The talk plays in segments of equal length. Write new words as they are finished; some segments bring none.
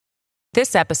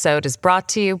This episode is brought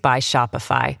to you by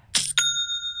Shopify.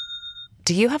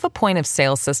 Do you have a point of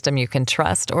sale system you can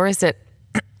trust, or is it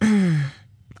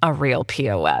a real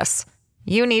POS?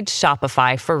 You need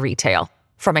Shopify for retail.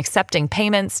 From accepting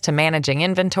payments to managing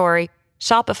inventory,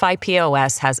 Shopify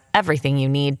POS has everything you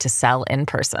need to sell in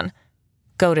person.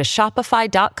 Go to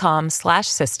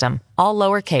shopify.com/system, all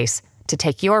lowercase, to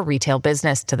take your retail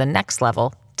business to the next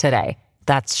level today.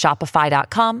 That's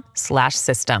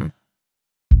shopify.com/system.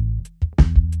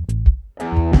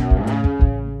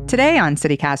 Today on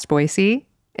CityCast Boise,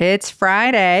 it's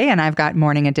Friday, and I've got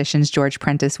Morning Edition's George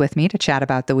Prentice with me to chat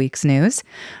about the week's news.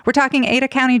 We're talking Ada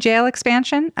County Jail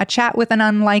expansion, a chat with an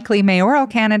unlikely mayoral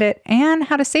candidate, and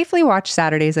how to safely watch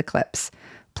Saturday's Eclipse.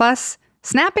 Plus,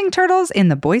 snapping turtles in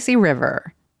the Boise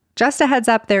River. Just a heads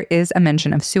up, there is a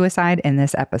mention of suicide in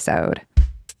this episode.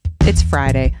 It's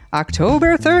Friday,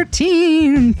 October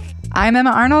 13th. I'm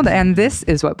Emma Arnold, and this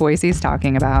is what Boise's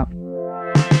talking about.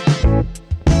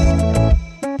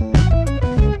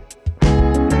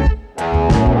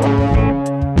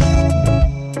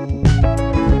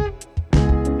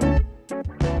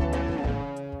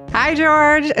 Hi,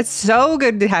 George. It's so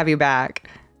good to have you back.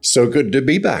 So good to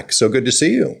be back. So good to see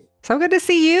you. So good to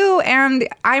see you. And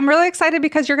I'm really excited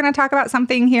because you're going to talk about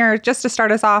something here just to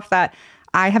start us off that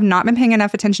I have not been paying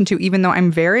enough attention to, even though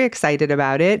I'm very excited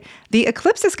about it. The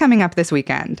eclipse is coming up this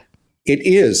weekend. It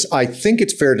is. I think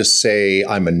it's fair to say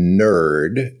I'm a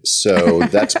nerd, so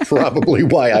that's probably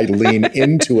why I lean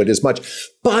into it as much.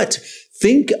 But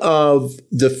think of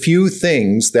the few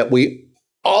things that we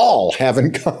all have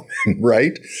in common,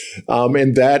 right?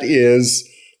 And that is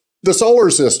the solar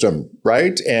system,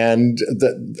 right? And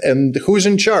who's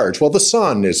in charge? Well, the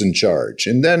sun is in charge,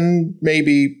 and then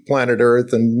maybe planet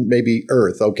Earth and maybe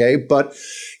Earth, okay? But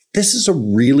this is a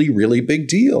really, really big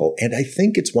deal. And I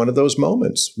think it's one of those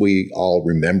moments. We all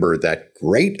remember that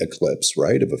great eclipse,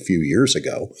 right, of a few years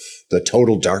ago, the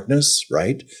total darkness,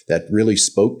 right? That really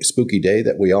spooky day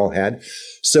that we all had.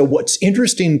 So what's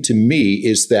interesting to me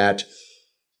is that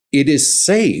it is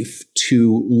safe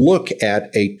to look at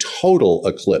a total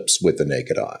eclipse with the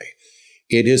naked eye.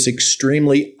 It is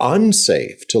extremely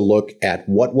unsafe to look at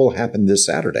what will happen this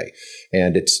Saturday.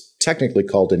 And it's technically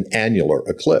called an annular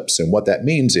eclipse. And what that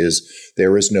means is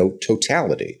there is no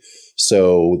totality.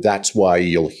 So that's why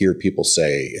you'll hear people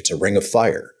say it's a ring of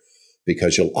fire,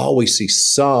 because you'll always see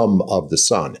some of the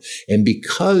sun. And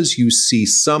because you see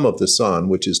some of the sun,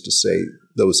 which is to say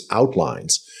those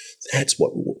outlines, that's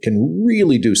what can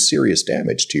really do serious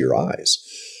damage to your eyes.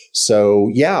 So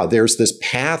yeah, there's this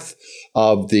path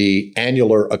of the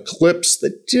annular eclipse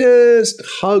that just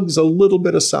hugs a little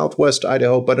bit of southwest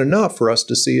Idaho, but enough for us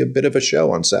to see a bit of a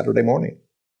show on Saturday morning.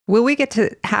 Will we get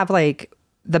to have like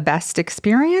the best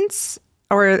experience,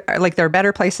 or like there are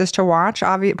better places to watch,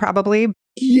 probably?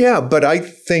 Yeah, but I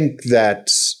think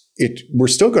that we're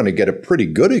still going to get a pretty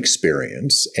good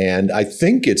experience. And I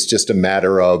think it's just a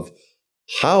matter of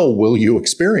how will you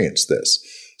experience this?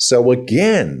 So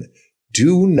again,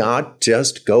 do not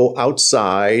just go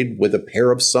outside with a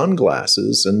pair of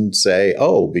sunglasses and say,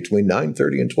 oh, between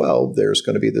 9:30 and 12, there's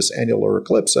going to be this annular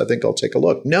eclipse. I think I'll take a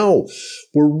look. No,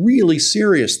 we're really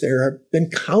serious. There have been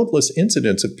countless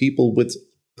incidents of people with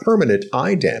permanent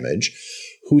eye damage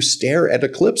who stare at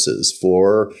eclipses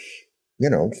for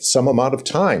some amount of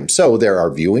time. So there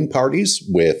are viewing parties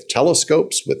with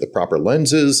telescopes, with the proper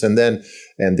lenses, and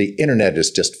the internet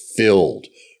is just filled,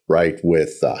 right,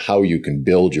 with how you can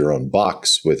build your own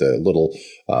box with a little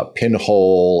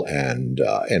pinhole. And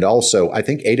also, I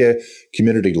think Ada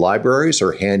community libraries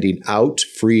are handing out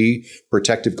free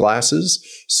protective glasses.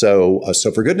 So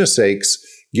for goodness sakes,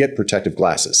 get protective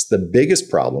glasses. The biggest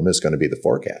problem is going to be the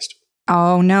forecast.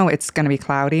 Oh, no, it's going to be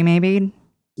cloudy, maybe?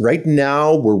 Right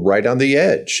now, we're right on the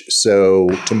edge. So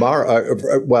tomorrow,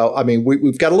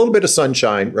 we've got a little bit of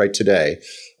sunshine right today,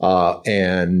 but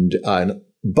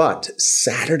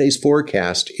Saturday's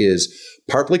forecast is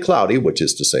partly cloudy, which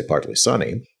is to say partly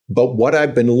sunny. But what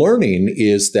I've been learning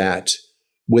is that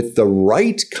with the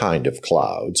right kind of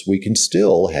clouds, we can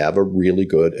still have a really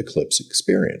good eclipse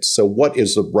experience. So what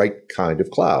is the right kind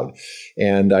of cloud?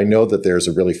 And I know that there's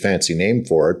a really fancy name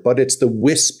for it, but it's the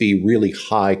wispy, really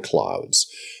high clouds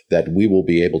that we will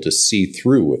be able to see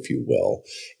through, if you will,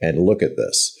 and look at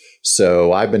this.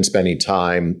 So I've been spending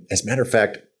time, as a matter of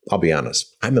fact, I'll be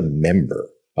honest, I'm a member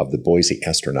of the Boise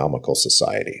Astronomical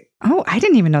Society. Oh, I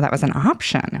didn't even know that was an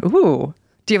option. Ooh.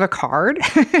 Do you have a card?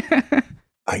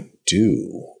 I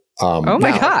do. Oh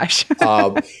my gosh.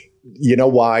 You know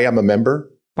why I'm a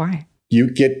member? Why?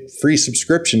 You get free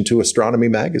subscription to Astronomy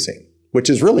Magazine, which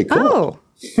is really cool. Oh,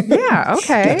 Yeah,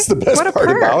 okay. That's the best part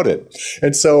about it.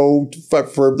 And so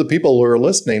for the people who are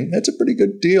listening, that's a pretty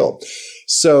good deal.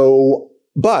 So,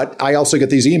 but I also get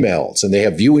these emails, and they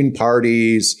have viewing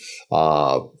parties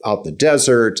out in the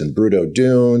desert and Bruto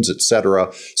Dunes,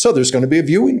 etc. So there's going to be a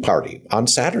viewing party on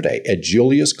Saturday at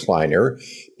Julius Kleiner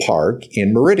Park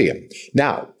in Meridian.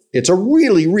 Now, it's a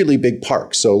really, really big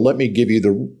park. So let me give you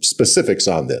the specifics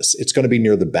on this. It's going to be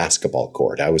near the basketball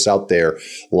court. I was out there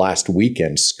last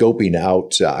weekend scoping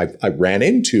out. I ran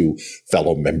into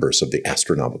fellow members of the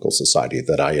Astronomical Society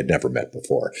that I had never met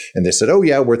before. And they said, oh,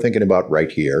 yeah, we're thinking about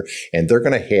right here. And they're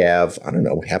going to have, I don't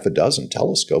know, half a dozen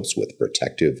telescopes with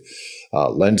protective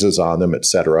lenses on them, et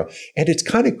cetera. And it's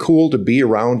kind of cool to be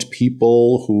around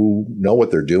people who know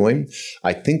what they're doing.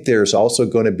 I think there's also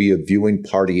going to be a viewing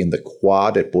party in the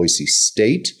quad at Boise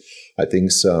State. I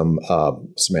think some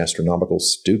astronomical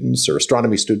students, or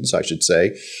astronomy students, I should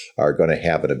say, are going to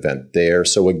have an event there.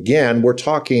 So again, we're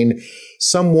talking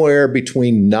somewhere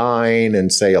between 9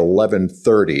 and say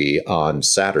 11:30 on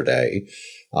Saturday.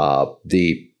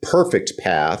 The perfect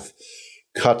path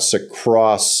cuts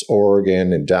across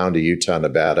Oregon and down to Utah,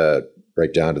 Nevada,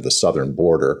 right down to the southern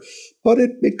border. But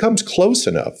it comes close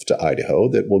enough to Idaho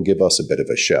that will give us a bit of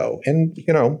a show. And,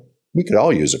 you know, we could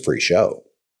all use a free show.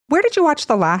 Where did you watch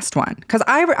the last one? Because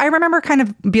I remember kind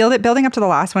of building up to the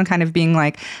last one, kind of being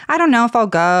like, I don't know if I'll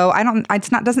go.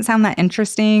 Doesn't sound that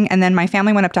interesting. And then my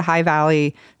family went up to High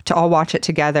Valley to all watch it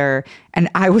together. And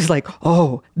I was like,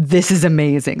 oh, this is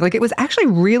amazing. Like, it was actually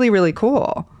really, really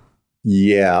cool.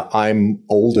 Yeah, I'm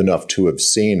old enough to have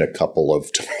seen a couple of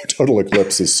total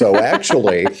eclipses. So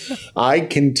actually, I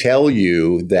can tell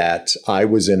you that I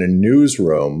was in a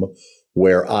newsroom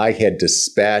where I had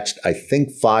dispatched, I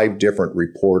think, 5 different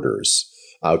reporters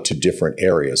out to different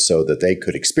areas so that they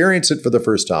could experience it for the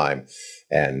first time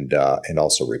and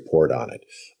also report on it.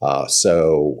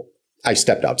 So I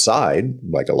stepped outside,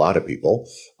 like a lot of people.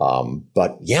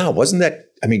 But yeah, wasn't that,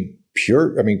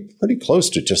 pretty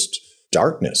close to just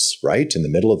darkness, right? In the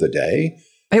middle of the day.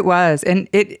 It was. And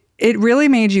it really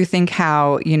made you think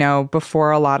how, you know,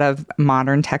 before a lot of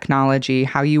modern technology,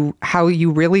 how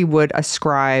you really would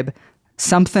ascribe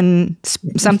something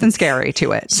scary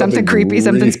to it, something creepy,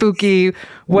 something spooky,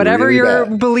 whatever really your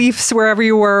beliefs, wherever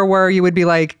you were, you would be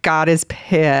like, God is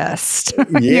pissed,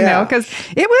 Yeah. You know, because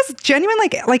it was genuine.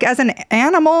 Like as an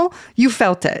animal, you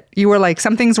felt it. You were like,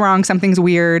 something's wrong, something's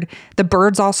weird. The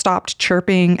birds all stopped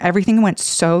chirping. Everything went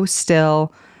so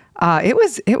still.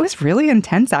 It was really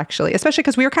intense, actually, especially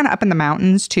because we were kind of up in the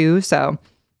mountains too. So.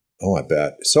 Oh, I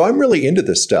bet. So I'm really into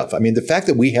this stuff. I mean, the fact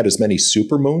that we had as many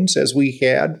supermoons as we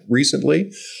had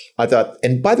recently, I thought,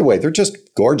 and by the way, they're just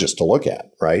gorgeous to look at,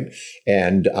 right?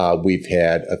 And we've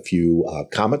had a few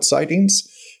comet sightings.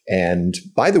 And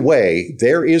by the way,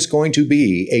 there is going to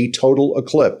be a total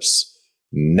eclipse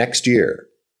next year,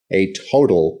 a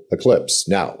total eclipse.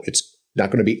 Now, it's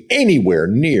not going to be anywhere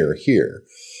near here,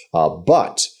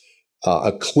 but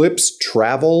eclipse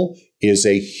travel is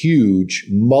a huge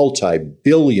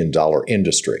multi-billion-dollar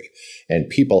industry. And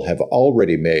people have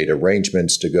already made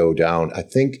arrangements to go down. I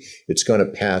think it's going to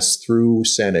pass through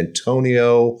San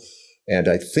Antonio. And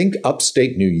I think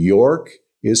upstate New York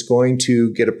is going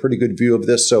to get a pretty good view of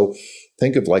this. So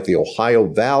think of like the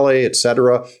Ohio Valley, et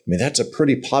cetera. I mean, that's a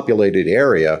pretty populated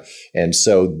area. And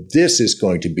so this is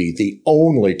going to be the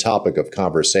only topic of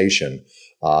conversation.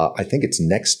 I think it's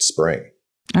next spring.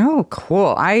 Oh,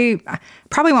 cool. I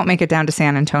probably won't make it down to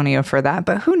San Antonio for that,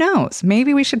 but who knows?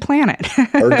 Maybe we should plan it.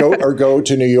 or go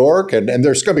to New York. And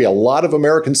there's going to be a lot of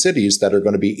American cities that are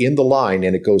going to be in the line,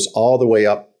 and it goes all the way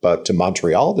up to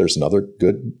Montreal. There's another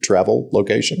good travel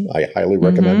location. I highly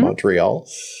recommend Montreal.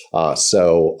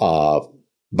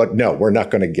 But no, we're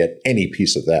not going to get any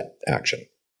piece of that action.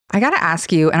 I got to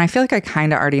ask you, and I feel like I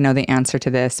kind of already know the answer to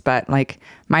this, but like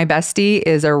my bestie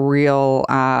is a real,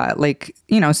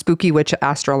 spooky witch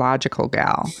astrological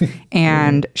gal.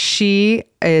 And she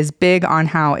is big on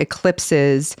how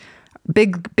eclipses,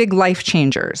 big life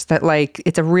changers, that like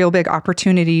it's a real big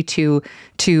opportunity to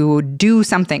do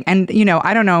something. And, you know,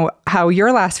 I don't know how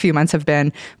your last few months have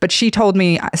been, but she told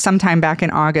me sometime back in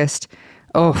August,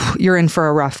 oh, you're in for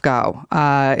a rough go.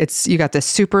 You got this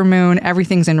super moon,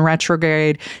 everything's in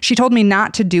retrograde. She told me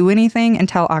not to do anything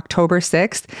until October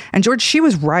 6th. And George, she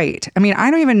was right. I mean,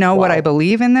 I don't even know what I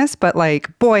believe in this, but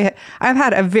like, boy, I've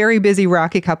had a very busy,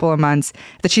 rocky couple of months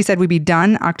that she said we'd be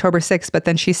done October 6th. But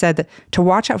then she said to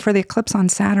watch out for the eclipse on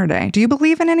Saturday. Do you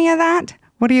believe in any of that?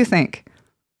 What do you think?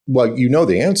 Well, you know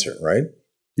the answer, right?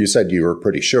 You said you were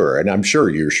pretty sure, and I'm sure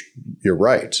you're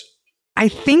right. I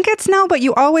think it's no, but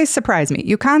you always surprise me.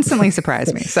 You constantly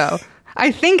surprise me. So I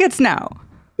think it's no.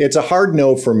 It's a hard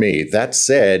no for me. That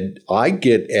said, I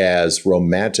get as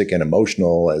romantic and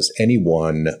emotional as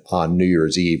anyone on New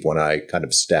Year's Eve when I kind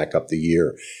of stack up the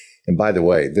year. And by the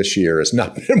way, this year has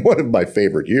not been one of my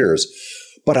favorite years.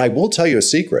 But I will tell you a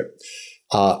secret.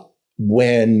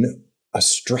 When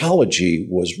astrology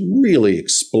was really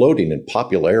exploding in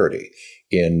popularity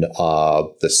in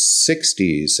the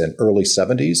 60s and early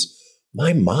 70s,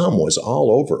 my mom was all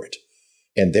over it.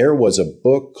 And there was a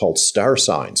book called Star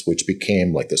Signs, which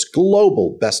became like this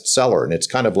global bestseller. And it's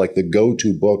kind of like the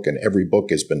go-to book, and every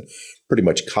book has been pretty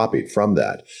much copied from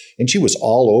that. And she was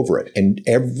all over it. And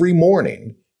every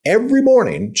morning,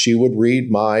 she would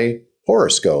read my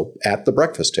horoscope at the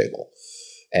breakfast table.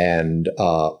 And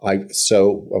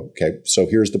so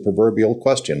here's the proverbial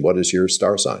question. What is your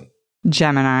star sign?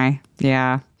 Gemini.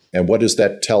 Yeah. And what does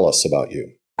that tell us about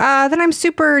you? That I'm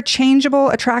super changeable,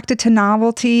 attracted to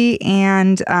novelty,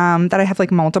 and that I have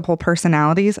like multiple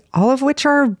personalities, all of which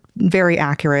are very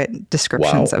accurate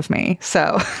descriptions of me.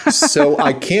 So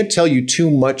I can't tell you too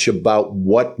much about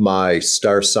what my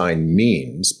star sign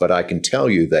means, but I can tell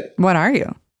you that. What are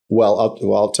you? Well,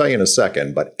 I'll tell you in a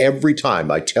second, but every time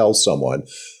I tell someone,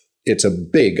 it's a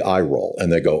big eye roll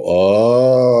and they go,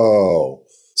 oh.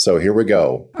 So here we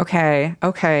go. Okay.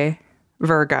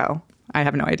 Virgo. I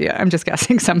have no idea. I'm just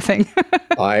guessing something.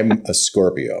 I'm a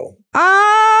Scorpio.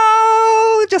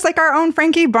 Oh, just like our own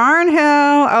Frankie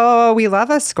Barnhill. Oh, we love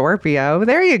a Scorpio.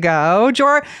 There you go.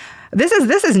 This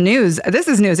is news. This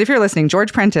is news. If you're listening,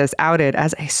 George Prentice outed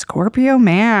as a Scorpio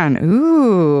man.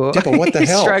 Ooh. Yeah, but what the He's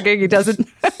hell? Shrugging. He doesn't.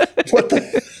 What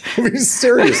the? I mean,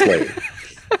 seriously.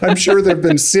 I'm sure there have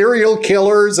been serial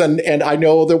killers, and I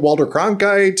know that Walter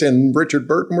Cronkite and Richard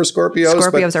Burton were Scorpios.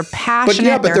 Scorpios are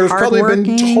passionate. But there's probably been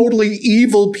totally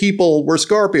evil people were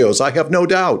Scorpios. I have no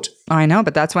doubt. I know,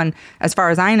 but that's when, as far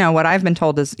as I know, what I've been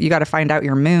told is you got to find out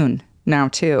your moon now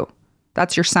too.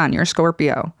 That's your sun. You're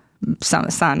Scorpio.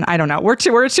 Sun. I don't know. We're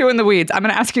two in the weeds. I'm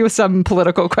going to ask you some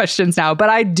political questions now, but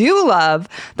I do love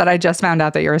that I just found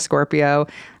out that you're a Scorpio.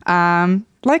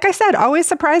 Like I said, always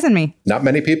surprising me. Not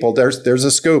many people. There's a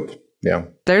scoop. Yeah.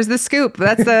 There's the scoop.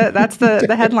 That's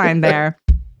the headline there.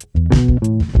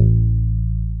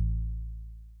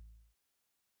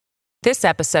 This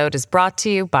episode is brought to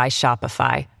you by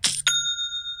Shopify.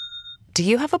 Do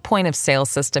you have a point of sale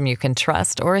system you can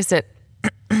trust, or is it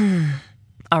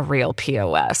a real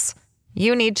POS?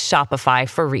 You need Shopify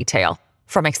for retail.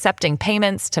 From accepting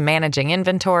payments to managing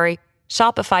inventory,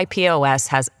 Shopify POS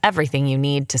has everything you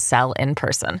need to sell in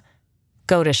person.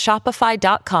 Go to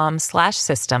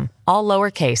shopify.com/system, all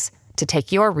lowercase, to take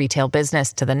your retail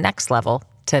business to the next level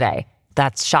today.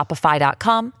 That's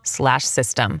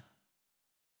shopify.com/system.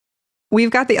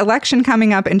 We've got the election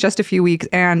coming up in just a few weeks,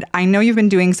 and I know you've been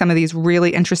doing some of these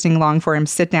really interesting long-form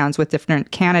sit-downs with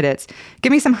different candidates.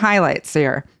 Give me some highlights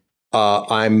here.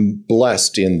 I'm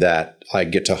blessed in that I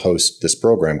get to host this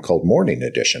program called Morning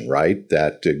Edition, right?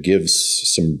 That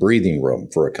gives some breathing room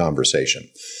for a conversation.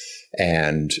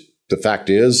 And the fact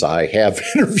is, I have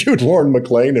interviewed Lauren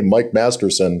McLean and Mike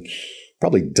Masterson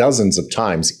probably dozens of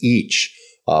times each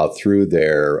through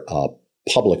their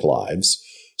public lives.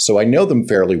 So I know them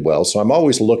fairly well. So I'm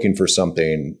always looking for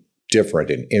something different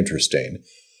and interesting.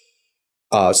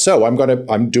 So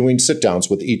I'm doing sit downs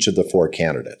with each of the four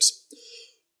candidates.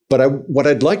 But what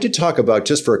I'd like to talk about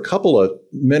just for a couple of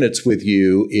minutes with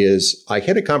you is I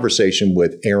had a conversation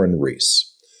with Aaron Reese.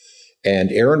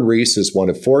 And Aaron Reese is one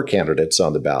of four candidates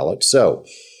on the ballot. So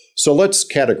let's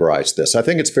categorize this. I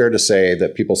think it's fair to say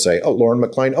that people say, oh, Lauren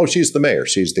McLean, oh, she's the mayor.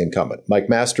 She's the incumbent. Mike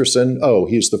Masterson, oh,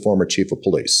 he's the former chief of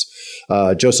police.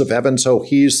 Joseph Evans, oh,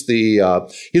 he's the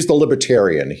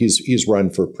libertarian. He's run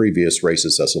for previous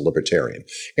races as a libertarian.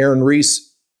 Aaron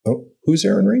Reese, oh, who's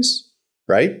Aaron Reese?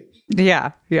 Right?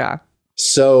 Yeah.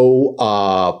 So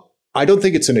I don't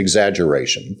think it's an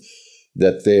exaggeration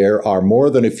that there are more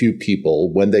than a few people,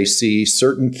 when they see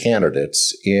certain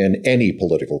candidates in any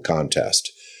political contest,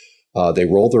 they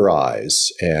roll their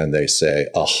eyes and they say,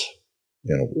 oh,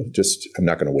 I'm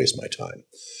not going to waste my time.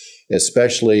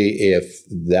 Especially if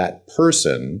that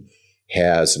person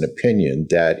has an opinion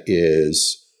that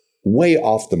is way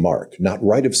off the mark, not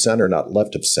right of center, not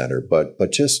left of center, but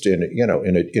just in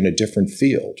a different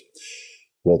field.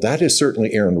 Well, that is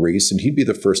certainly Aaron Reese, and he'd be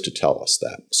the first to tell us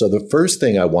that. So the first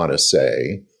thing I want to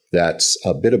say that's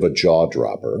a bit of a jaw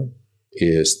dropper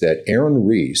is that Aaron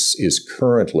Reese is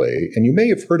currently, and you may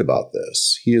have heard about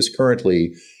this, he is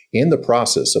currently in the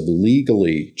process of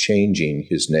legally changing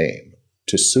his name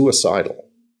to Suicidal.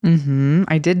 Mm-hmm.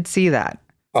 I did see that.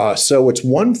 So it's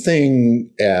one thing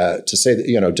to say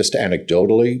that, just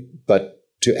anecdotally, but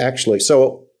to actually,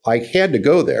 so I had to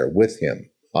go there with him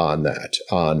on that.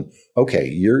 Okay,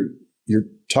 you're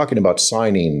talking about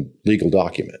signing legal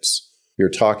documents. You're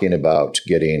talking about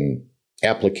getting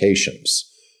applications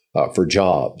for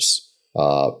jobs,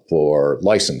 for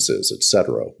licenses, et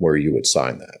cetera, where you would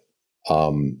sign that.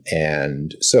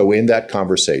 And so in that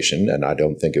conversation, and I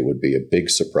don't think it would be a big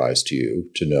surprise to you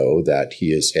to know that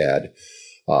he has had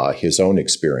his own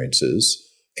experiences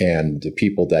and the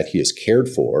people that he has cared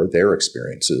for, their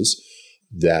experiences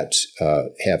that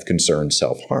have concerned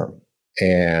self-harm.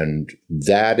 And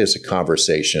that is a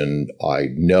conversation I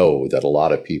know that a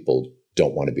lot of people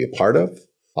don't want to be a part of,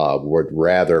 would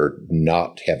rather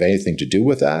not have anything to do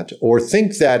with that, or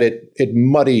think that it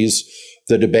muddies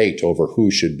the debate over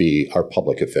who should be our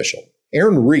public official.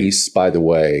 Aaron Reese, by the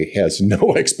way, has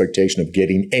no expectation of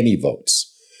getting any votes.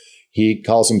 He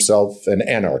calls himself an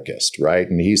anarchist, right?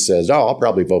 And he says, oh, I'll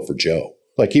probably vote for Joe.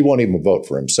 Like he won't even vote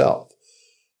for himself.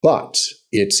 But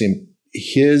it's in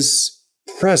his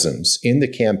presence in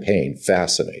the campaign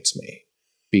fascinates me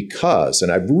because,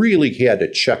 and I've really had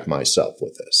to check myself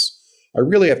with this, I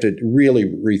really have to really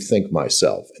rethink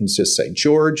myself and just say,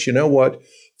 George, you know what?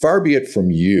 Far be it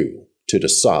from you to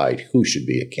decide who should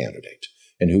be a candidate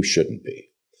and who shouldn't be.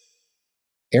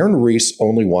 Aaron Reese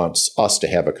only wants us to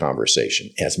have a conversation,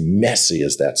 as messy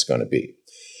as that's going to be.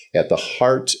 At the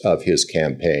heart of his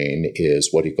campaign is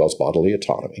what he calls bodily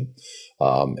autonomy.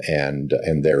 And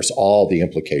there's all the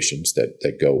implications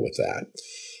that go with that.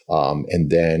 And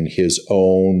then his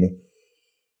own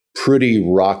pretty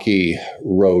rocky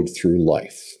road through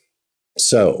life.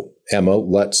 So, Emma,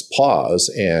 let's pause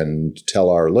and tell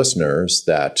our listeners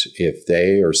that if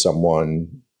they or someone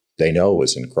they know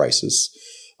is in crisis,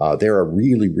 there are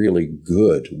really, really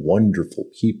good, wonderful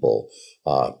people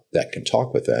that can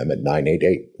talk with them at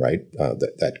 988, right?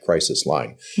 That crisis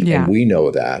line. Yeah. And we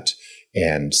know that.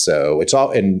 And so it's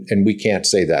all, and we can't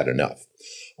say that enough.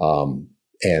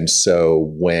 And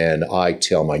so when I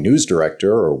tell my news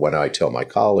director or when I tell my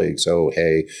colleagues, oh,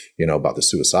 hey, about the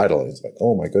suicidal, and it's like,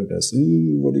 oh my goodness,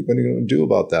 what are you going to do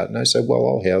about that? And I said, well,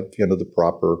 I'll have, the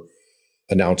proper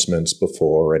announcements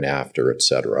before and after, et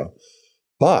cetera.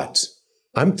 But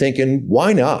I'm thinking,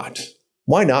 why not?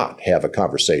 Why not have a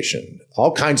conversation,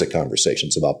 all kinds of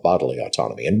conversations about bodily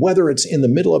autonomy? And whether it's in the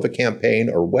middle of a campaign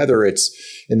or whether it's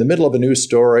in the middle of a news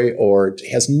story or it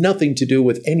has nothing to do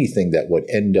with anything that would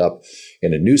end up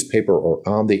in a newspaper or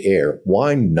on the air,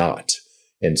 why not?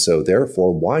 And so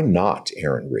therefore, why not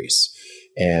Aaron Reese?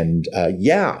 And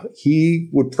he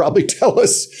would probably tell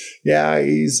us,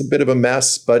 he's a bit of a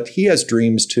mess, but he has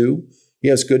dreams too. He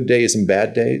has good days and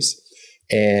bad days.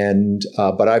 And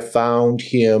but I found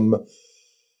him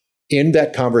in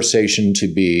that conversation to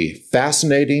be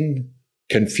fascinating,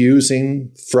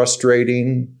 confusing,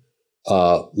 frustrating,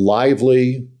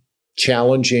 lively,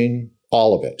 challenging,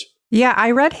 all of it. Yeah,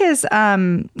 I read his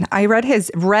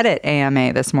Reddit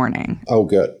AMA this morning. Oh,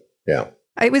 good. Yeah.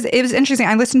 It was interesting.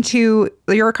 I listened to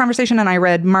your conversation and I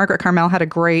read Margaret Carmel had a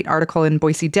great article in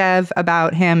Boise Dev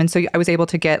about him. And so I was able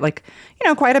to get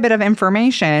quite a bit of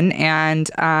information. And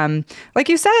like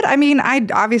you said, I mean,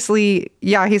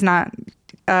 he's not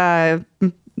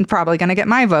probably going to get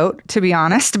my vote, to be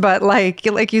honest. But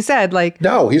like you said,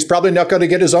 no, he's probably not going to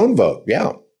get his own vote.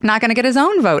 Yeah. Not going to get his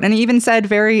own vote. And he even said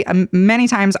very many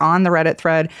times on the Reddit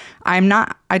thread,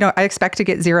 I expect to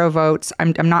get 0 votes.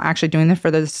 I'm not actually doing this for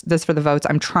the votes.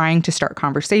 I'm trying to start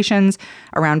conversations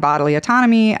around bodily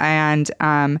autonomy. And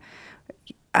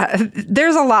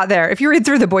there's a lot there. If you read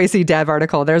through the Boise Dev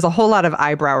article, there's a whole lot of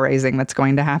eyebrow raising that's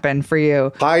going to happen for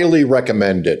you. Highly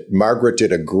recommend it. Margaret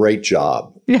did a great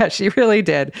job. Yeah, she really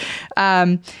did.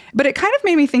 But it kind of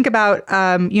made me think about,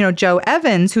 Joe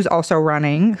Evans, who's also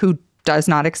running, who does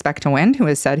not expect to win, who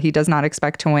has said he does not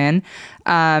expect to win.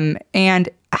 And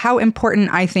how important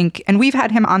I think, and we've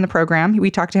had him on the program, we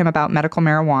talked to him about medical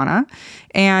marijuana,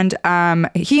 and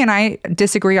he and I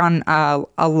disagree on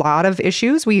a lot of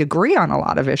issues. We agree on a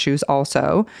lot of issues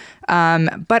also.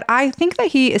 But I think that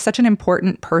he is such an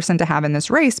important person to have in this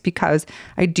race because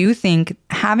I do think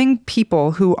having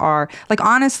people who are,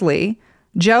 honestly,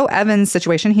 Joe Evans'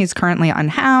 situation, he's currently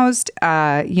unhoused.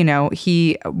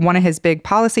 One of his big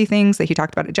policy things that he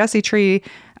talked about at Jesse Tree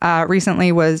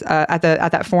recently was at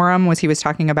that forum was he was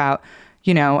talking about,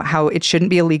 how it shouldn't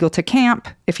be illegal to camp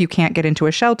if you can't get into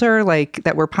a shelter,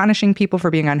 that we're punishing people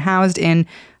for being unhoused in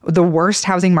the worst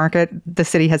housing market the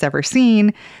city has ever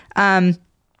seen.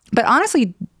 But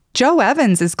honestly, Joe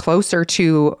Evans is closer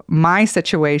to my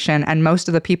situation and most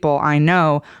of the people I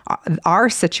know, our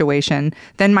situation,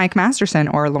 than Mike Masterson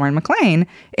or Lauren McLean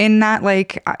in that,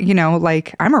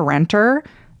 I'm a renter.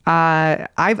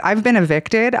 I've been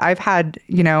evicted. I've had,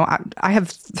 I have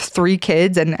 3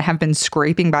 kids and have been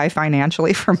scraping by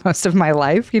financially for most of my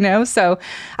life, So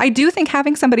I do think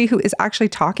having somebody who is actually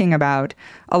talking about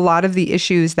a lot of the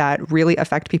issues that really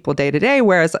affect people day to day,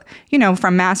 whereas,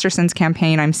 from Masterson's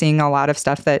campaign, I'm seeing a lot of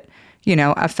stuff that,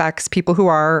 affects people who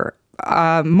are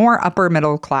more upper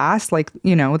middle class, like,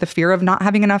 the fear of not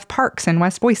having enough parks in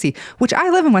West Boise, which I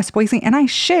live in West Boise and I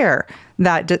share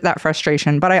that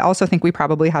frustration. But I also think we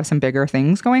probably have some bigger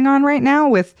things going on right now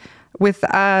with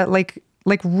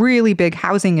like really big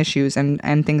housing issues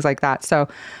and things like that. So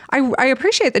I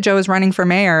appreciate that Joe is running for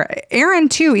mayor. Aaron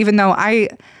too, even though I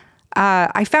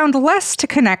found less to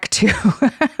connect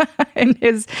to in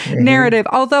his narrative,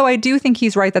 although I do think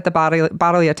he's right that the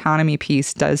bodily autonomy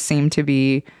piece does seem to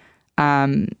be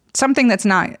something that's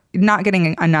not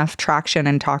getting enough traction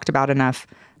and talked about enough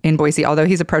in Boise, although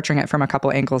he's approaching it from a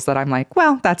couple angles that I'm like,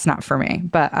 well, that's not for me.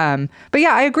 But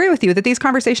yeah, I agree with you that these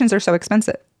conversations are so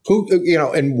expensive.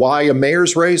 And why a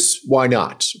mayor's race? Why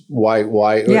not?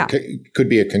 Why? Yeah. Could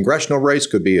be a congressional race,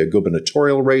 could be a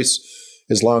gubernatorial race,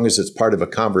 as long as it's part of a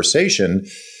conversation.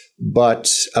 But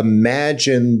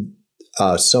imagine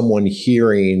someone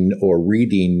hearing or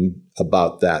reading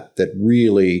about that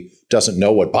really doesn't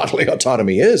know what bodily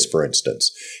autonomy is, for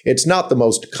instance. It's not the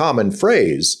most common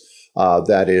phrase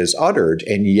that is uttered,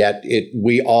 and yet it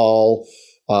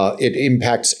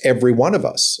impacts every one of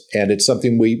us, and it's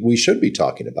something we should be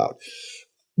talking about.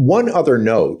 One other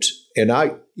note, and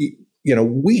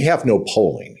we have no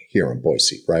polling here in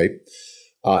Boise, right?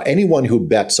 Anyone who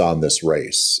bets on this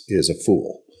race is a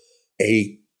fool.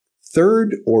 A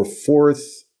third or fourth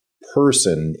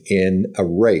person in a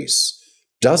race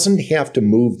doesn't have to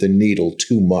move the needle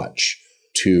too much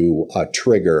to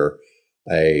trigger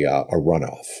a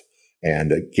runoff.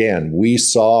 And again, we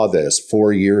saw this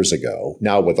 4 years ago,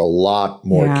 now with a lot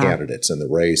more candidates in the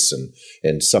race,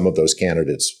 and some of those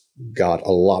candidates got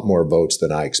a lot more votes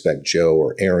than I expect Joe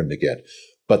or Aaron to get.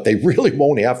 But they really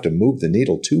won't have to move the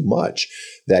needle too much.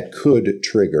 That could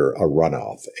trigger a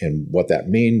runoff. And what that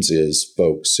means is,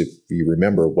 folks, if you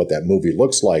remember what that movie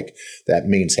looks like, that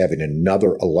means having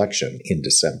another election in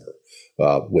December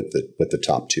with the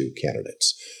top 2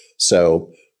 candidates. So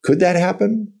could that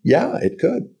happen? Yeah, it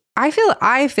could. I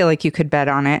feel like you could bet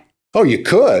on it. Oh, you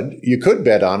could. You could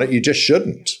bet on it. You just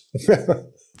shouldn't.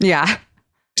 Yeah.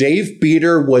 Dave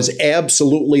Beater was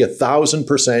absolutely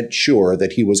 1,000% sure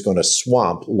that he was going to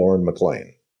swamp Lauren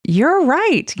McLean. You're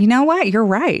right. You know what? You're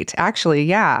right. Actually,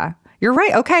 yeah. You're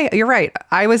right. Okay, you're right.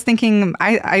 I was thinking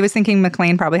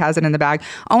McLean probably has it in the bag.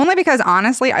 Only because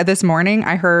honestly, this morning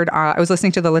I heard I was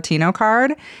listening to the Latino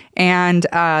Card, and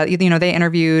they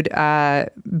interviewed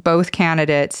both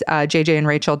candidates, JJ and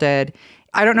Rachel did.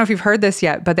 I don't know if you've heard this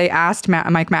yet, but they asked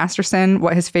Mike Masterson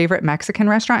what his favorite Mexican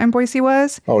restaurant in Boise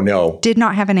was. Oh no! Did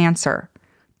not have an answer.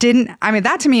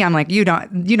 That to me, I'm like, you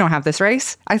don't have this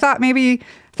race. I thought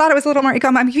it was a little more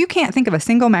eco. You can't think of a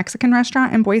single Mexican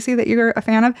restaurant in Boise that you're a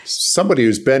fan of. Somebody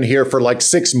who's been here for like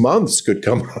 6 months could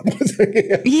come up with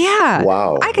it. Yeah.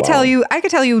 Wow. I could tell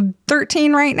you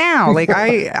 13 right now. Like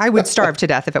I would starve to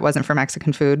death if it wasn't for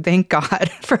Mexican food. Thank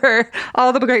God for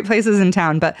all the great places in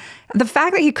town. But the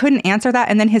fact that he couldn't answer that,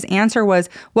 and then his answer was,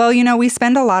 well, we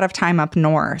spend a lot of time up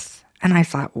north. And I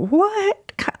thought,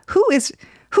 what?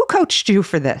 Who coached you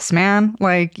for this, man?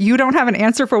 Like, you don't have an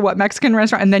answer for what Mexican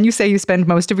restaurant, and then you say you spend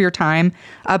most of your time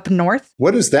up north?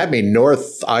 What does that mean?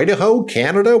 North Idaho?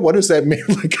 Canada? What does that mean?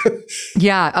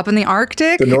 Yeah, up in the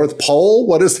Arctic? The North Pole?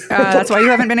 What is that? That's why you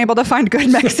haven't been able to find good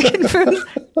Mexican food.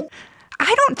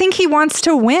 I don't think he wants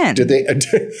to win.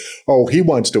 He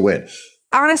wants to win.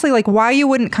 Honestly, like, why you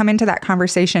wouldn't come into that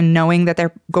conversation knowing that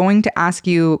they're going to ask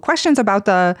you questions about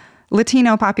the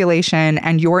Latino population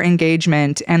and your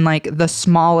engagement, and like the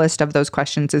smallest of those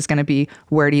questions is going to be,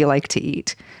 where do you like to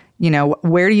eat?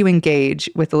 Where do you engage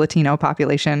with the Latino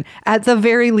population, at the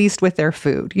very least with their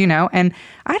food, and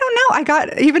I don't know. I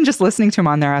got, even just listening to him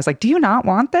on there, I was like, do you not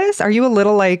want this? Are you a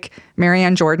little like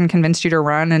Marianne Jordan convinced you to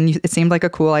run and it seemed like a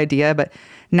cool idea, but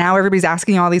now everybody's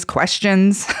asking you all these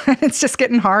questions. It's just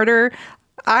getting harder.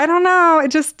 I don't know. It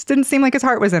just didn't seem like his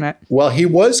heart was in it. Well, he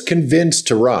was convinced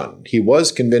to run.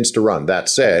 That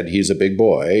said, he's a big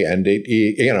boy, and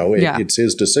it's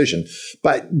his decision.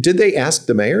 But did they ask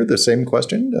the mayor the same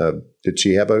question? Did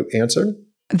she have an answer?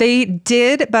 They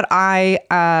did, but I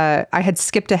had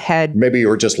skipped ahead. Maybe you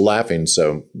were just laughing,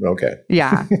 so okay.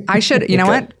 Yeah, I should. You know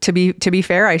what? To be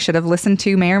fair, I should have listened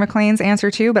to Mayor McLean's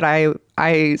answer too. But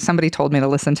somebody told me to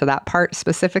listen to that part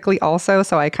specifically also,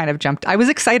 so I kind of jumped. I was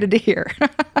excited to hear.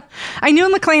 I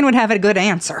knew McLean would have a good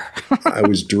answer. I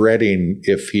was dreading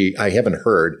I haven't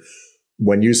heard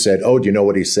when you said, "Oh, do you know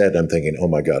what he said?" I'm thinking, "Oh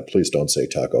my God, please don't say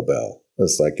Taco Bell."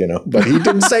 It's like, but he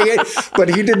didn't say it. But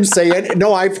he didn't say it.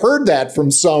 No, I've heard that from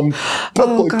some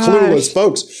clueless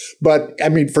folks. But I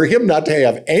mean, for him not to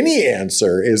have any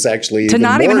answer is actually to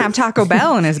not more... even have Taco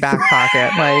Bell in his back pocket.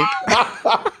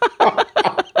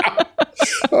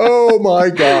 Oh my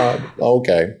God.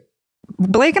 Okay.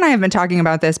 Blake and I have been talking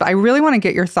about this, but I really want to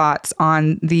get your thoughts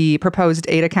on the proposed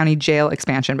Ada County Jail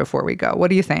expansion before we go. What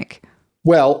do you think?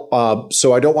 Well,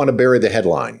 so I don't want to bury the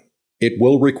headline. It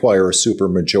will require a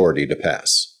supermajority to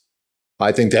pass.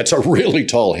 I think that's a really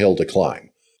tall hill to climb,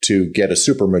 to get a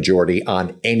supermajority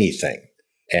on anything.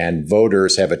 And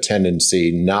voters have a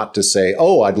tendency not to say,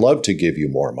 "Oh, I'd love to give you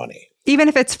more money." Even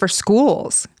if it's for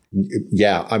schools.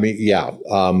 Yeah, I mean, yeah.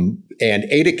 And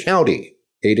Ada County.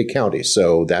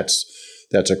 So that's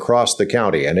across the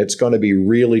county, and it's going to be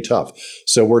really tough.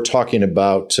 So we're talking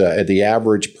about the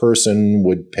average person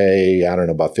would pay, I don't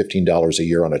know, about $15 a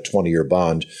year on a 20-year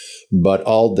bond, but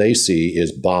all they see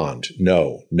is bond.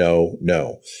 No.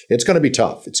 It's going to be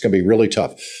tough. It's going to be really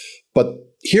tough. But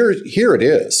here it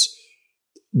is.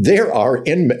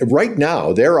 Right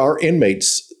now, there are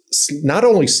inmates not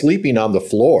only sleeping on the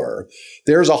floor,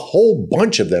 there's a whole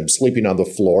bunch of them sleeping on the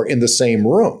floor in the same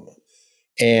room.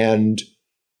 And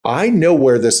I know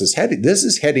where this is heading. This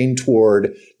is heading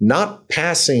toward not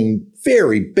passing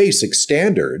very basic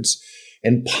standards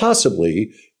and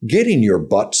possibly getting your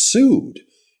butt sued,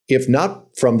 if not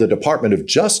from the Department of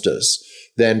Justice,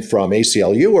 then from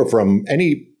ACLU or from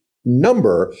any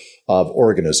number of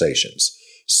organizations.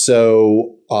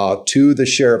 So to the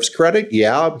sheriff's credit,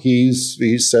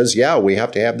 he says, we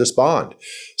have to have this bond.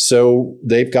 So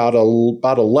they've got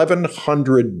about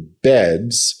 1,100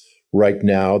 beds right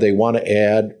now. They want to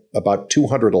add about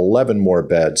 211 more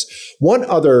beds. One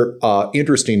other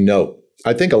interesting note,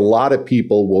 I think a lot of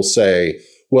people will say,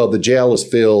 well, the jail is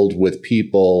filled with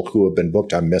people who have been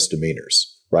booked on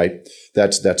misdemeanors, right?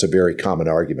 That's a very common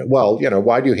argument. Well,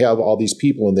 why do you have all these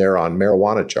people in there on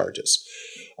marijuana charges?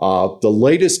 The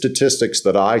latest statistics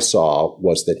that I saw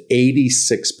was that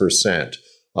 86%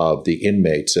 of the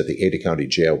inmates at the Ada County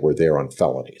Jail were there on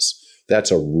felonies.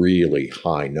 That's a really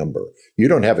high number. You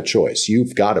don't have a choice.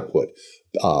 You've got to put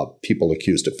people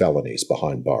accused of felonies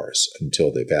behind bars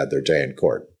until they've had their day in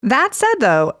court. That said,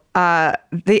 though,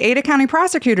 the Ada County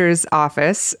Prosecutor's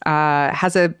Office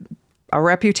has a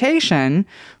reputation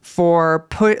for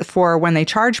when they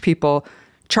charge people,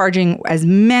 charging as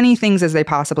many things as they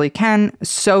possibly can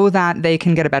so that they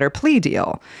can get a better plea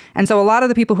deal. And so a lot of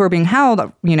the people who are being held,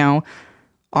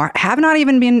 have not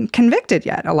even been convicted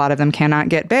yet. A lot of them cannot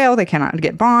get bail. They cannot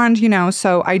get bond,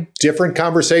 so Different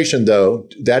conversation, though.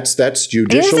 That's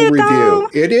judicial review. Though?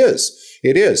 It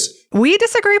is. We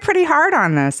disagree pretty hard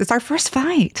on this. It's our first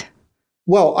fight.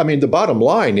 Well, I mean, the bottom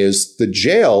line is the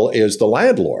jail is the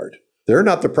landlord. They're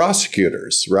not the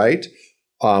prosecutors, right?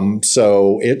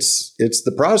 So it's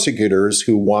the prosecutors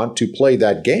who want to play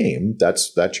that game.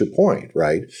 That's your point,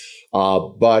 right?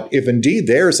 But if indeed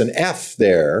there's an F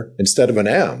there instead of an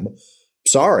M,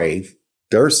 sorry,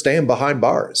 they're staying behind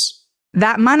bars.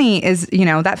 That money is,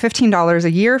 that $15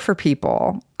 a year for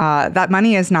people. That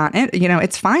money is not,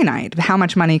 it's finite. How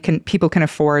much money people can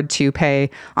afford to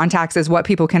pay on taxes, what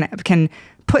people can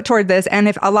put toward this. And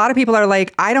if a lot of people are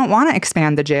like, I don't want to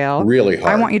expand the jail. Really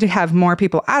hard. I want you to have more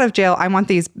people out of jail. I want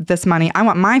this money. I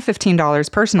want my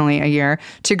 $15 personally a year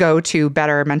to go to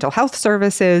better mental health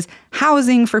services,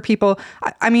 housing for people.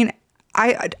 I mean,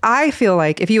 I feel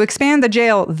like if you expand the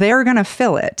jail, they're going to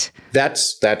fill it.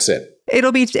 That's it.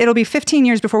 It'll be 15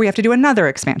 years before we have to do another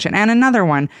expansion and another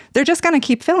one. They're just going to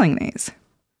keep filling these.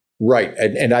 Right.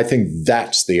 And I think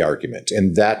that's the argument.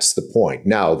 And that's the point.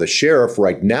 Now, the sheriff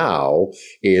right now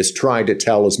is trying to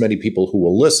tell as many people who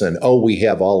will listen, we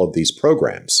have all of these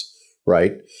programs,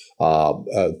 right?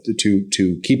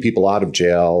 To keep people out of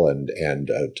jail and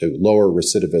to lower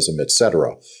recidivism, et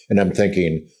cetera. And I'm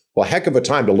thinking, well, heck of a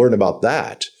time to learn about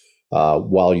that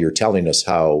while you're telling us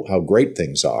how great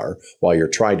things are, while you're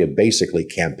trying to basically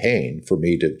campaign for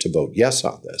me to vote yes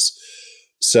on this.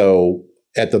 So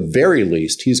at the very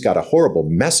least, he's got a horrible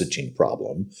messaging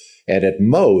problem. And at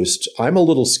most, I'm a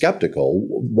little skeptical.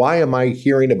 Why am I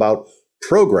hearing about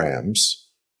programs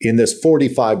in this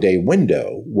 45-day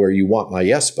window where you want my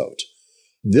yes vote?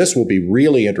 This will be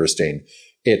really interesting.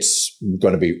 It's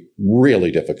going to be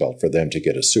really difficult for them to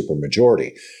get a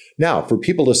supermajority. Now, for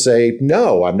people to say,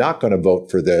 no, I'm not going to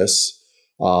vote for this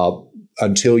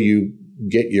until you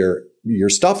get your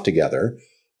stuff together.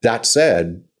 That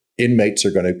said, inmates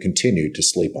are going to continue to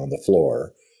sleep on the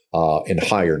floor in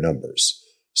higher numbers.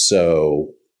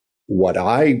 So what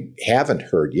I haven't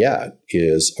heard yet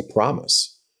is a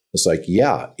promise It's like,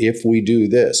 yeah, if we do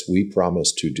this, we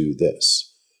promise to do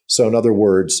this. So in other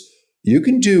words, you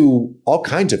can do all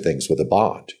kinds of things with a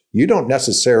bond. You don't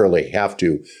necessarily have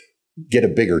to get a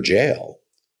bigger jail.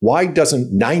 Why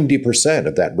doesn't 90%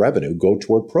 of that revenue go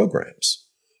toward programs?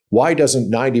 Why doesn't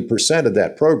 90% of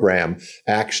that program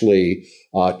actually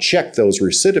check those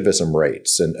recidivism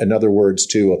rates? And in other words,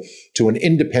 to an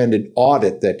independent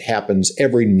audit that happens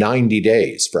every 90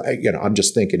 days. I'm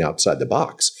just thinking outside the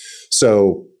box.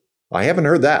 So I haven't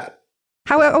heard that.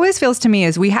 How it always feels to me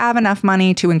is we have enough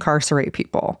money to incarcerate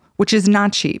people, which is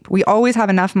not cheap. We always have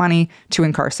enough money to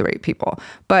incarcerate people.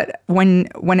 But when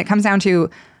it comes down to,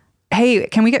 hey,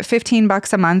 can we get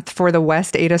 $15 a month for the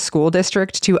West Ada School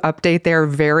District to update their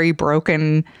very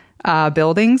broken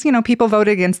buildings? People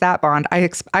voted against that bond. I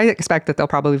expect that they'll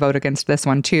probably vote against this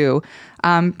one too.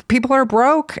 People are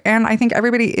broke, and I think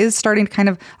everybody is starting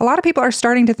to a lot of people are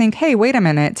starting to think, hey, wait a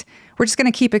minute, we're just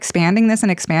going to keep expanding this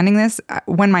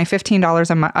when my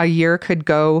 $15 a year could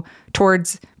go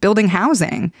towards building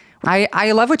housing.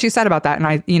 I love what you said about that. And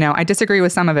I disagree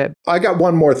with some of it. I got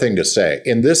one more thing to say,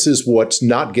 and this is what's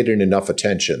not getting enough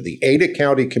attention. The Ada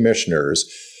County Commissioners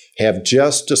have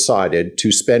just decided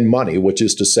to spend money, which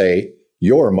is to say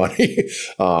your money,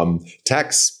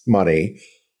 tax money,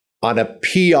 on a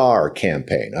PR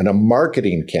campaign, on a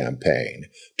marketing campaign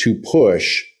to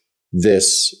push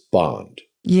this bond.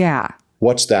 Yeah.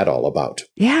 What's that all about?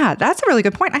 Yeah, that's a really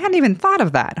good point. I hadn't even thought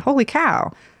of that. Holy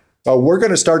cow. Oh, we're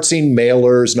going to start seeing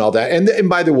mailers and all that. And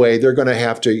by the way, they're going to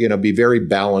have to, be very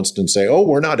balanced and say, oh,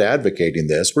 we're not advocating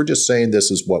this. We're just saying this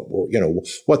is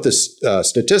what the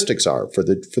statistics are for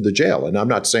the jail. And I'm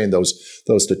not saying those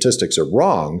statistics are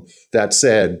wrong. That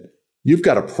said, you've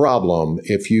got a problem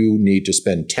if you need to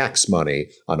spend tax money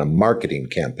on a marketing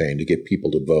campaign to get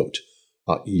people to vote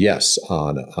yes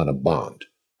on a bond.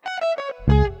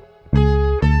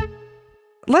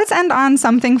 Let's end on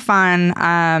something fun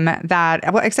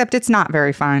except it's not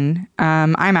very fun.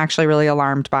 I'm actually really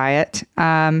alarmed by it.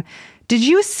 Did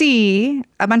you see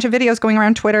a bunch of videos going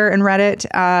around Twitter and Reddit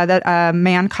that a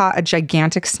man caught a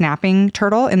gigantic snapping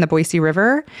turtle in the Boise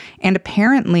River? And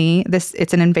apparently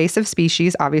it's an invasive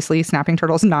species. Obviously, snapping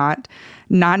turtles not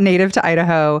native to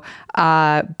Idaho.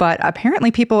 But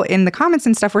apparently people in the comments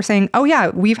and stuff were saying, oh yeah,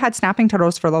 we've had snapping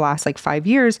turtles for the last 5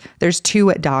 years. There's 2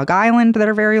 at Dog Island that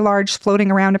are very large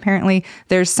floating around apparently.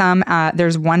 There's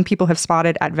one people have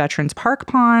spotted at Veterans Park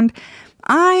Pond.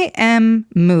 I am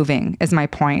moving is my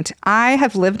point. I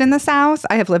have lived in the South.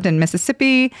 I have lived in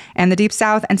Mississippi and the Deep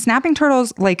South, and snapping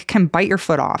turtles can bite your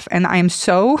foot off. And I'm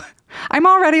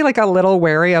already a little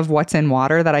wary of what's in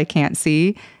water that I can't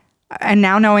see. And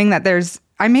now knowing that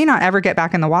I may not ever get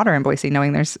back in the water in Boise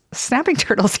knowing there's snapping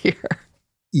turtles here.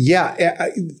 Yeah.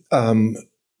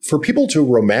 For people to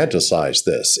romanticize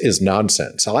this is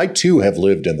nonsense. I too have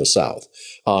lived in the South.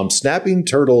 Snapping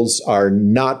turtles are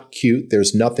not cute.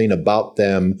 There's nothing about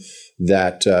them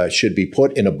that should be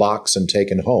put in a box and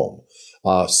taken home.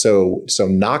 So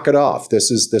knock it off.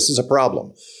 This is a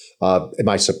problem. Am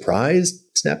I surprised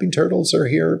snapping turtles are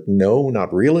here? No,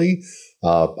 not really.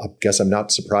 I guess I'm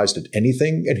not surprised at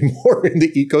anything anymore in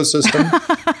the ecosystem.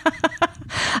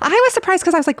 I was surprised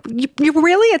because I was like, you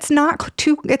really? It's not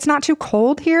too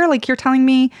cold here? You're telling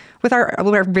me with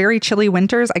our very chilly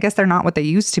winters, I guess they're not what they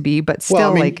used to be, but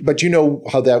still but you know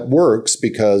how that works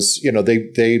because,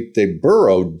 they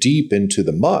burrow deep into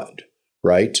the mud,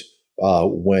 right?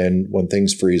 When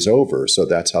things freeze over. So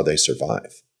that's how they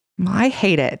survive. Well, I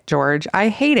hate it, George. I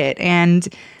hate it. And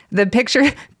the picture,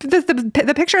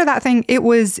 the picture of that thing, it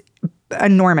was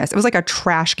enormous. It was like a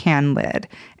trash can lid,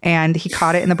 and he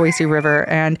caught it in the Boise River.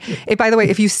 And by the way,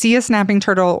 if you see a snapping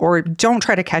turtle, or don't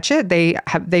try to catch it,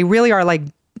 they really are like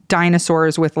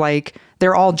dinosaurs with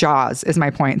they're all jaws is my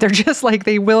point. They're just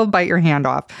they will bite your hand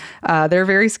off. They're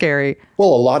very scary. Well,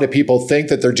 a lot of people think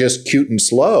that they're just cute and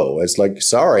slow. It's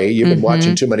sorry, you've been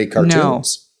watching too many cartoons. No.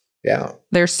 Yeah.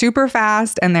 They're super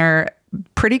fast and they're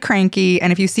pretty cranky.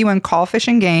 And if you see one, call Fish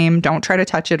and Game. Don't try to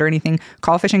touch it or anything.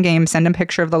 Call Fish and Game. Send a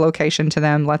picture of the location to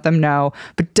them. Let them know.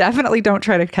 But definitely don't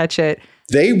try to catch it.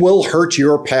 They will hurt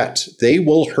your pet. They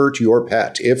will hurt your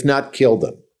pet, if not kill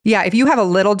them. Yeah, if you have a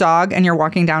little dog and you're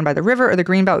walking down by the river or the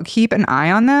greenbelt, keep an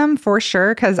eye on them for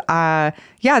sure. Because,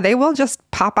 they will just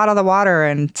pop out of the water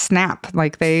and snap.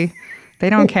 They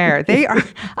don't care. They are.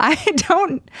 I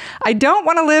don't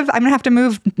want to live. I'm going to have to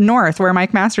move north where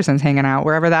Mike Masterson's hanging out,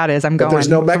 wherever that is. I'm going. But there's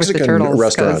no Mexican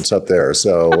restaurants up there.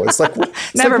 So it's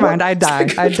never mind. I'd die.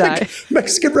 I'd die.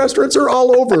 Mexican restaurants are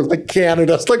all over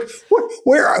Canada. It's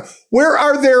where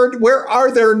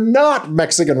are there not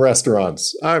Mexican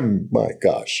restaurants? My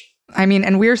gosh. I mean,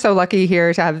 and we're so lucky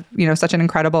here to have, such an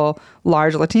incredible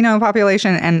large Latino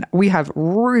population. And we have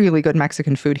really good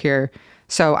Mexican food here.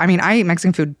 So, I mean, I eat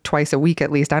Mexican food twice a week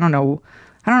at least. I don't know.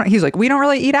 He's like, we don't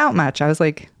really eat out much. I was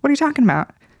like, what are you talking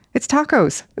about? It's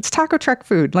tacos. It's taco truck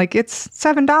food. Like, it's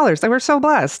 $7. Like, we're so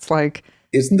blessed. Like,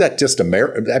 isn't that just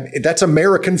that's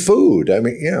American food? I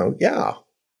mean, yeah.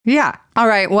 Yeah. All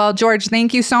right. Well, George,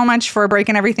 thank you so much for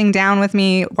breaking everything down with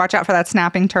me. Watch out for that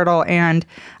snapping turtle. And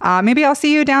maybe I'll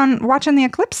see you down watching the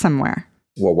eclipse somewhere.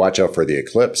 Well, watch out for the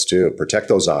eclipse, too. Protect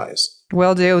those eyes.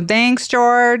 Will do. Thanks,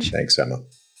 George. Thanks, Emma.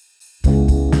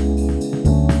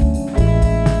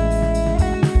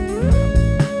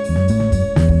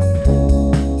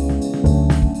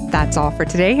 That's all for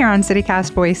today here on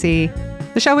CityCast Boise.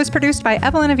 The show was produced by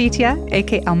Evelyn Avitia,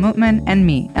 A.K. Elmutman, and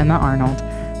me, Emma Arnold.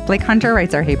 Blake Hunter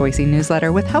writes our Hey Boise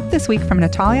newsletter with help this week from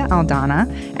Natalia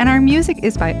Aldana, and our music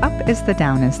is by Up Is The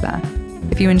Down Is The.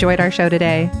 If you enjoyed our show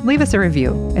today, leave us a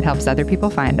review. It helps other people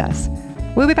find us.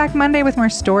 We'll be back Monday with more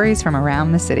stories from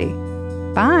around the city.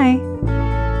 Bye!